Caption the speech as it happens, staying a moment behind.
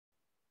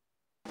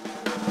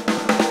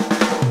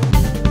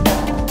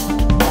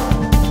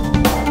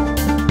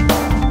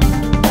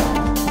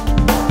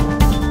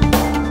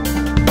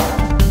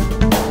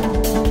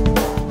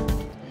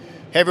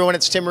Hey everyone,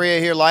 it's Tim Reha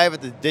here live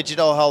at the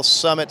Digital Health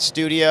Summit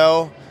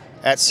studio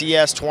at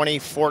CES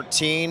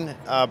 2014,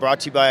 brought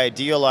to you by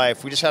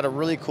Idealife. We just had a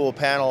really cool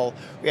panel.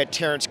 We had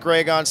Terrence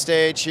Gregg on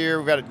stage here.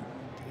 We've got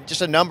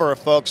just a number of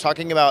folks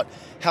talking about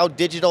how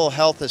digital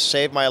health has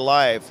saved my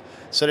life.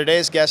 So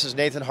today's guest is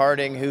Nathan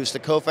Harding, who's the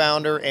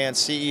co-founder and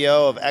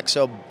CEO of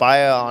Ekso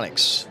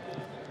Bionics.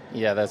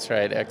 Yeah, that's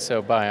right,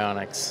 Ekso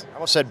Bionics. I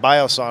almost said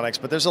biosonics,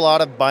 but there's a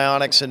lot of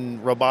bionics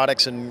and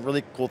robotics and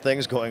really cool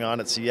things going on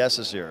at CES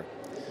this year.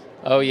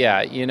 Oh yeah,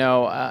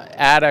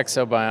 at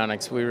Ekso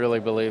Bionics, we really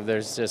believe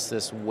there's just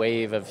this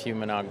wave of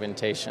human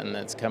augmentation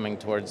that's coming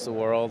towards the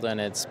world,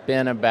 and it's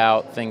been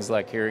about things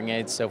like hearing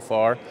aids so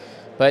far.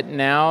 But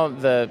now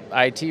the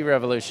IT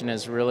revolution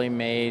has really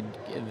made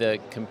the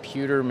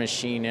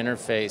computer-machine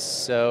interface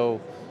so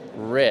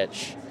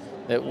rich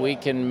that we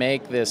can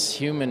make this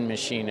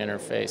human-machine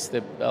interface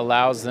that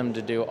allows them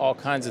to do all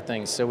kinds of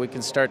things. So we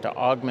can start to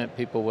augment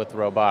people with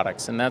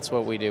robotics, and that's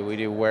what we do. We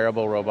do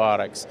wearable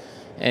robotics.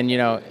 And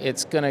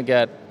it's going to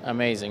get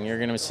amazing. You're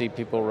going to see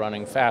people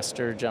running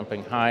faster,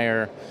 jumping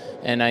higher.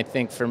 And I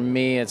think for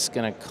me, it's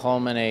going to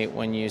culminate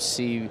when you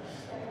see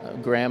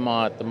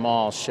grandma at the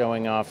mall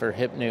showing off her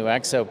hip new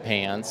Ekso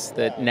pants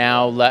that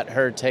now let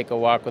her take a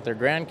walk with her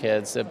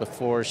grandkids that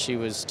before she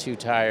was too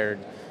tired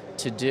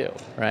to do,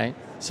 right?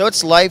 So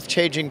it's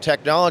life-changing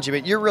technology,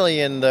 but you're really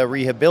in the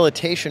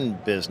rehabilitation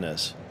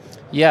business.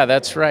 Yeah,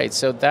 that's right.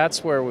 So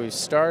that's where we've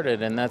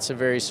started, and that's a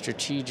very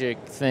strategic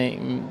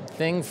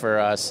thing for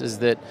us, is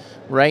that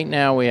right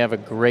now we have a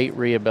great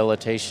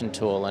rehabilitation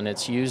tool, and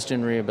it's used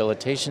in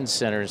rehabilitation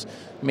centers,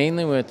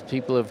 mainly with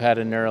people who've had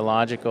a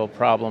neurological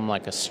problem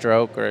like a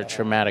stroke or a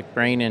traumatic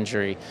brain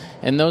injury.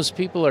 And those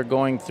people are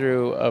going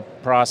through a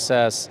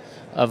process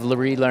of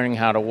relearning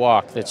how to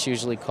walk that's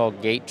usually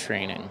called gait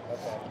training.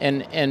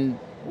 And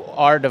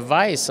our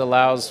device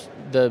allows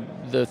the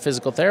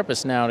physical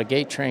therapist now to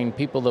gait train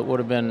people that would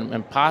have been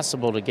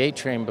impossible to gait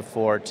train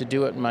before, to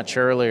do it much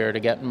earlier, to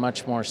get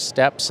much more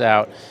steps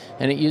out.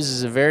 And it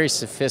uses a very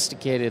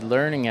sophisticated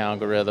learning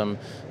algorithm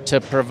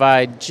to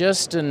provide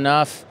just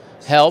enough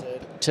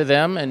help to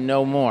them and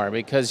no more,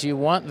 because you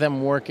want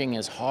them working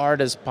as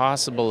hard as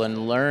possible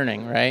and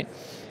learning, right?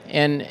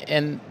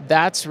 And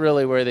that's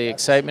really where the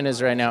excitement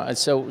is right now. And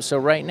so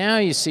right now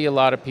you see a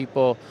lot of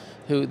people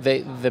who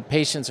the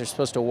patients are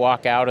supposed to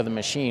walk out of the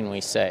machine, we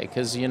say,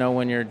 because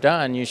when you're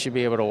done, you should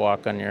be able to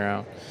walk on your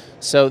own.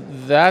 So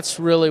that's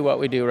really what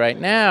we do right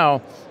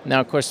now.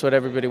 Now, of course, what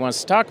everybody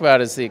wants to talk about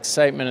is the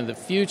excitement of the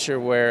future,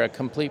 where a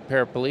complete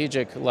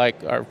paraplegic,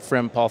 like our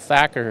friend Paul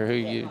Thacker, who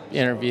you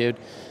interviewed,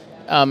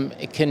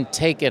 can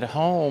take it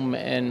home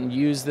and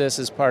use this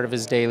as part of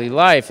his daily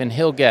life, and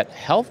he'll get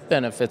health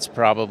benefits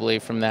probably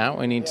from that.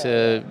 We need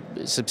to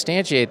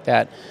substantiate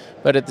that.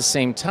 But at the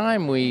same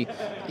time,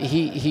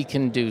 he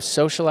can do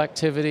social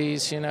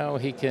activities.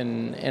 He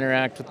can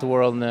interact with the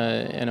world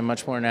in a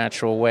much more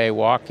natural way,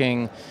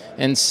 walking,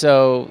 and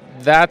so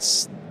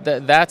that's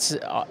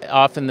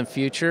off in the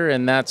future,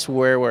 and that's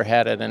where we're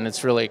headed, and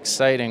it's really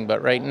exciting.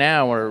 But right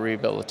now, we're a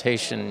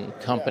rehabilitation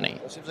company.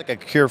 Yeah, it seems like a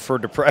cure for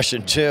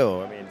depression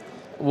too.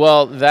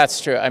 Well,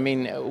 that's true.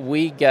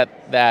 We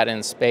get that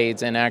in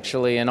spades, and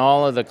actually in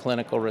all of the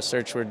clinical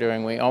research we're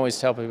doing, we always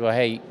tell people,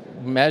 hey,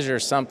 measure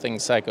something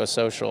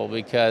psychosocial,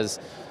 because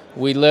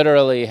we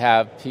literally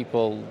have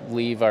people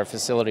leave our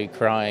facility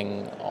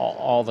crying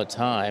all the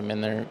time,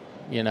 and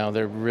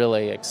they're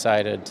really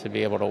excited to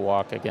be able to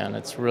walk again.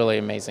 It's really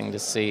amazing to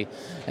see,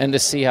 and to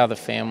see how the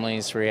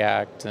families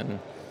react, and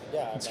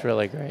it's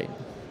really great.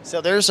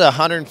 So there's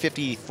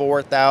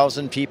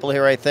 154,000 people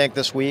here, I think,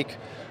 this week.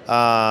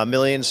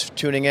 Millions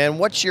tuning in.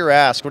 What's your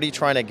ask? What are you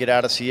trying to get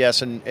out of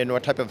CES, and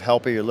what type of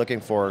help are you looking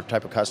for,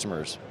 type of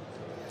customers?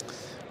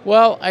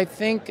 Well, I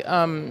think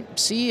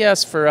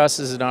CES for us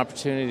is an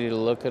opportunity to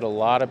look at a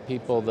lot of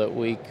people that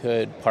we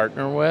could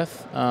partner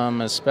with,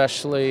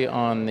 especially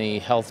on the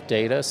health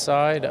data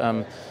side.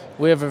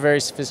 We have a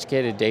very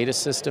sophisticated data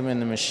system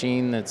in the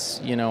machine that's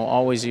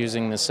always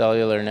using the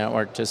cellular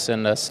network to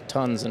send us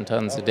tons and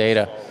tons of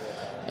data.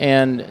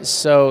 And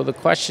so the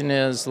question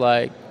is,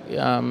 like,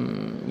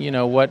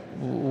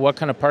 what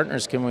kind of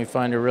partners can we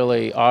find to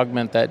really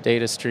augment that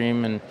data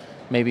stream and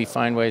maybe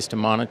find ways to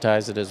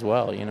monetize it as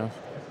well,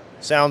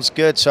 Sounds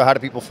good. So how do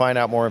people find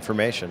out more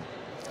information?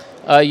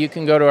 You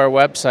can go to our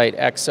website,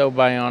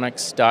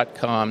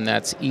 eksobionics.com.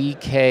 That's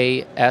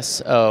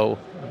EKSO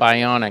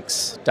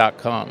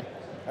bionics.com.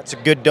 That's a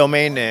good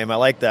domain name. I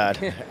like that.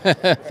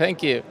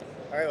 Thank you.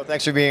 All right, well,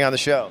 thanks for being on the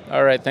show.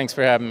 All right, thanks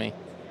for having me.